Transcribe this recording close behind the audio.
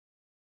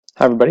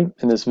Hi everybody,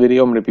 in this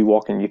video I'm going to be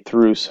walking you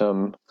through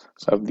some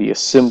of the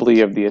assembly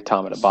of the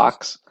Automata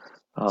box.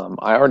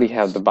 I already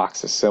have the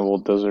box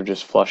assembled. Those are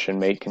just flush and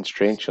mate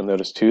constraints. You'll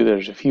notice too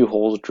there's a few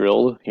holes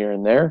drilled here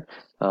and there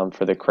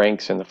for the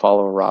cranks and the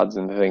follower rods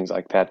and the things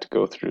like that to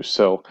go through.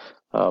 So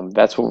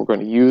that's what we're going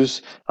to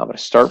use. I'm going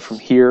to start from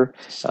here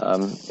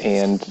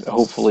and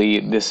hopefully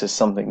this is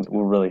something that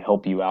will really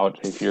help you out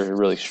if you're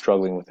really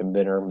struggling with a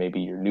emitter. Maybe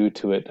you're new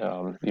to it,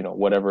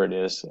 whatever it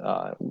is.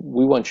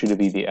 We want you to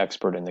be the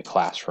expert in the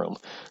classroom.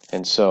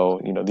 And so,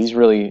 these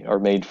really are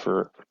made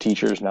for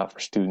teachers, not for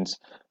students.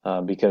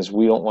 Because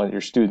we don't want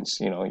your students,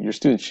 your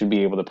students should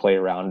be able to play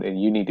around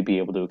and you need to be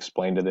able to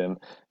explain to them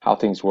how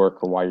things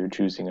work or why you're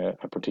choosing a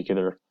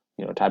particular,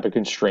 type of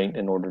constraint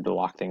in order to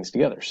lock things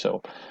together.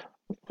 So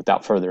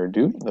without further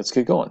ado, let's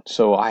get going.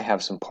 So I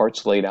have some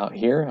parts laid out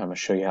here. I'm going to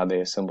show you how they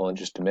assemble in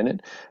just a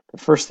minute. The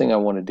first thing I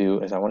want to do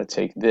is I want to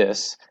take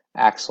this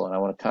axle and I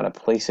want to kind of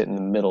place it in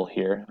the middle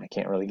here. I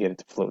can't really get it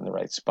to float in the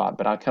right spot,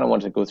 but I kind of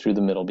want it to go through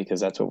the middle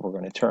because that's what we're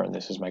going to turn.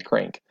 This is my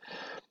crank.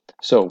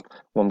 So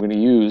what I'm going to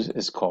use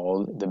is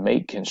called the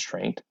mate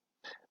constraint,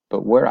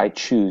 but where I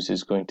choose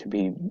is going to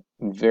be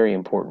very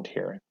important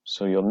here.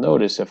 So you'll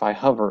notice if I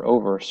hover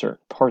over certain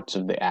parts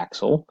of the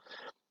axle,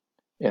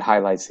 it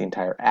highlights the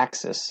entire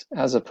axis,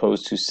 as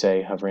opposed to,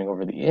 say, hovering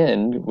over the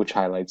end, which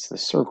highlights the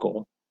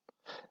circle.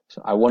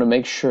 So I want to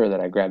make sure that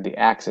I grab the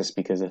axis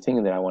because the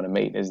thing that I want to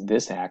mate is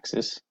this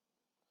axis.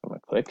 I'm going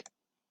to click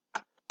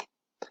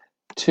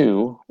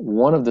to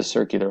one of the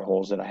circular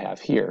holes that I have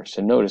here.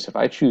 So notice if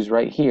I choose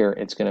right here,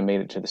 it's going to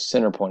mate it to the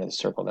center point of the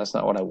circle. That's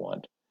not what I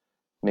want.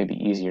 Maybe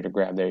easier to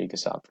grab there. You can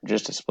stop for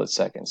just a split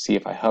second. See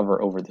if I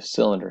hover over the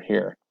cylinder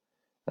here,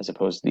 as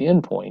opposed to the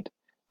end point,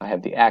 I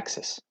have the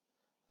axis.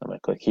 I'm going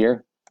to click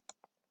here.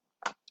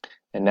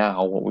 And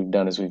now what we've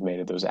done is we've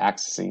made those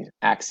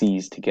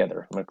axes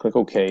together. I'm going to click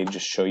OK,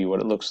 just show you what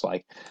it looks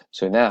like.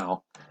 So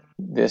now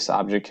this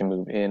object can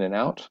move in and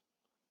out,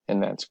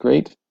 and that's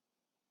great.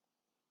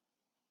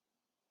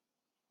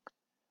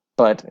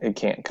 But it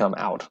can't come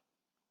out.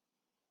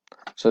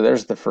 So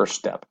there's the first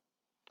step.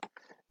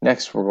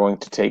 Next, we're going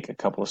to take a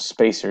couple of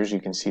spacers.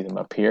 You can see them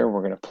up here.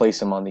 We're going to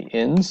place them on the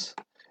ends,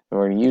 and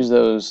we're going to use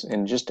those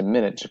in just a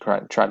minute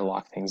to try to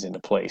lock things into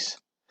place.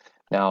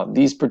 Now,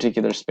 these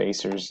particular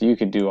spacers, you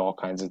could do all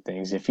kinds of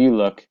things. If you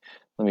look,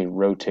 let me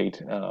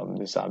rotate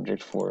this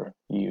object for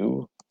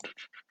you.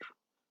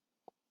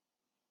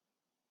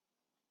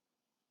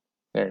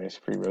 There it is,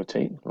 free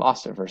rotate.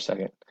 Lost it for a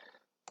second.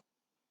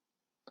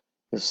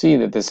 You'll see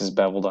that this is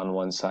beveled on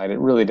one side. It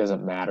really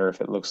doesn't matter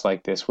if it looks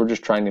like this. We're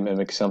just trying to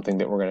mimic something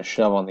that we're going to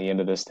shove on the end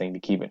of this thing to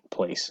keep it in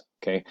place.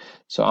 Okay,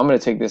 so I'm going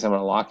to take this, I'm going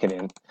to lock it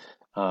in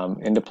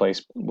into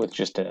place with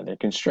just another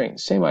constraint.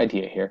 Same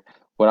idea here.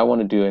 What I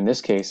want to do in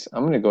this case,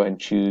 I'm going to go ahead and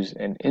choose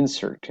an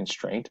insert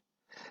constraint.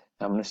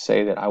 I'm going to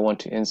say that I want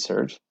to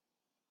insert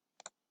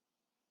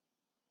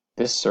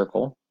this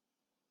circle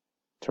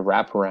to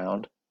wrap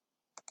around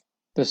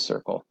this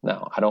circle.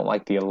 Now, I don't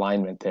like the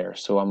alignment there,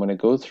 so I'm going to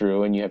go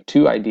through, and you have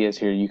two ideas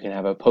here. You can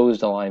have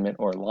opposed alignment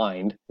or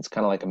aligned. It's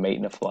kind of like a mate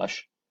and a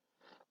flush.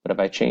 But if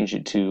I change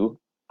it to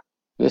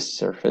this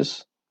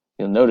surface,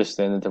 you'll notice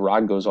then that the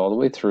rod goes all the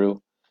way through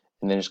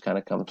and then just kind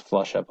of comes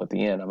flush up at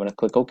the end. I'm going to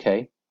click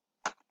OK.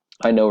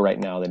 I know right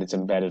now that it's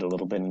embedded a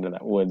little bit into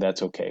that wood.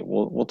 That's okay.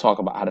 We'll talk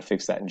about how to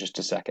fix that in just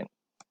a second.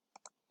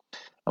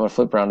 I'm going to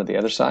flip around to the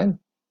other side.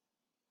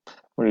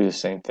 We're going to do the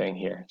same thing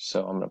here.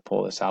 So I'm going to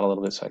pull this out a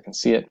little bit so I can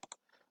see it.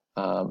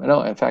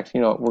 No, in fact,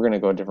 we're going to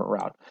go a different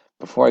route.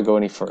 Before I go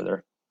any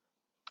further,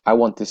 I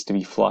want this to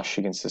be flush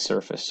against the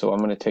surface. So I'm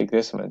going to take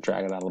this, I'm going to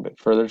drag it out a little bit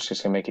further. It's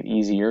just going to make it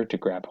easier to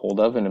grab hold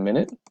of in a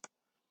minute.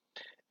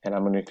 And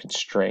I'm going to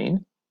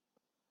constrain.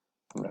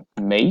 I'm going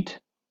to mate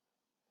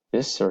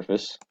this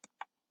surface,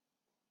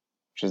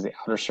 which is the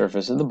outer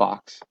surface of the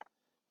box,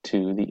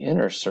 to the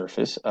inner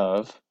surface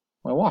of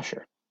my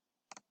washer.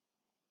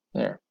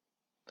 There.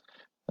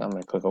 I'm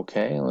going to click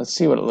OK, and let's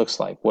see what it looks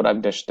like. What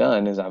I've just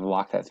done is I've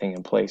locked that thing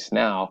in place.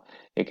 Now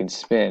it can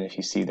spin, if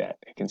you see that.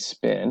 It can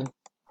spin,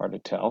 hard to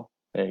tell.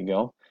 There you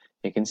go.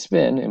 It can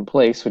spin in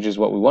place, which is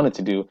what we want it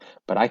to do,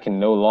 but I can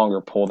no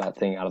longer pull that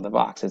thing out of the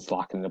box. It's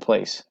locked into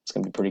place. It's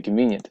going to be pretty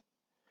convenient.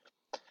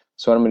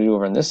 So what I'm going to do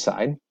over on this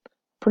side,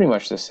 pretty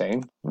much the same.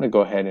 I'm going to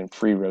go ahead and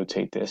free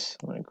rotate this.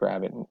 I'm going to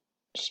grab it and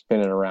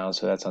spin it around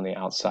so that's on the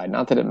outside.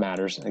 Not that it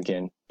matters,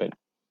 again, but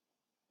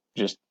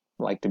just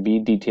like to be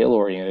detail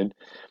oriented.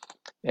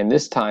 And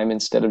this time,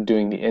 instead of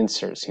doing the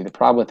insert, see, the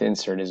problem with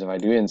insert is if I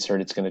do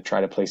insert, it's going to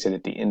try to place it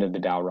at the end of the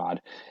dowel rod.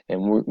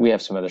 And we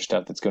have some other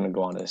stuff that's going to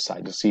go on this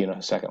side. You'll see in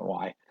a second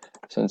why.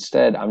 So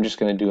instead, I'm just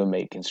going to do a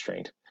mate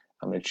constraint.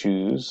 I'm going to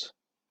choose,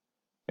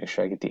 make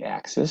sure I get the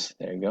axis.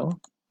 There you go.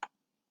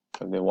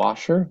 Of the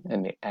washer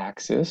and the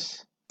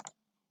axis.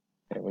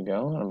 There we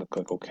go. I'm going to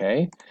click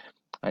OK.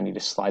 I need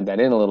to slide that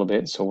in a little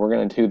bit. So we're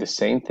going to do the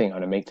same thing. I'm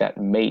going to make that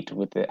mate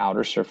with the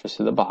outer surface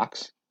of the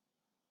box.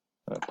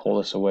 I'm going to pull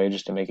this away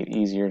just to make it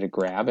easier to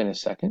grab in a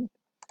second.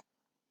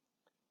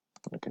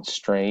 I'm going to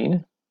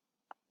constrain.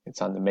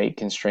 It's on the mate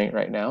constraint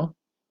right now.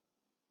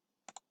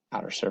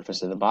 Outer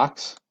surface of the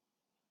box.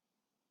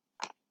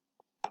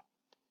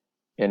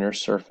 inner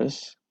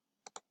surface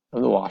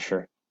of the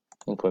washer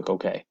and click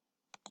OK.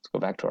 Let's go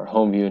back to our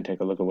home view and take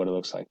a look at what it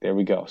looks like. There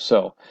we go.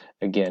 So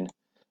again,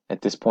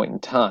 at this point in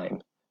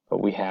time,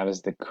 what we have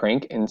is the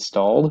crank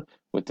installed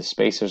with the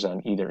spacers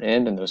on either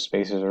end, and those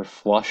spacers are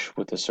flush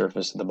with the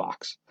surface of the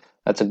box.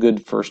 That's a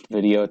good first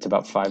video. It's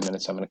about 5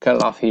 minutes. I'm going to cut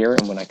it off here,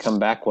 and when I come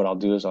back, what I'll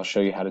do is I'll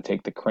show you how to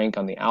take the crank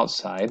on the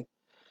outside,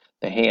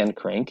 the hand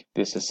crank,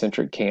 this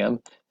eccentric cam,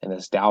 and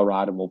this dowel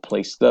rod, and we'll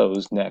place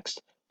those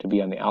next to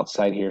be on the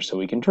outside here so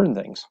we can turn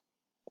things.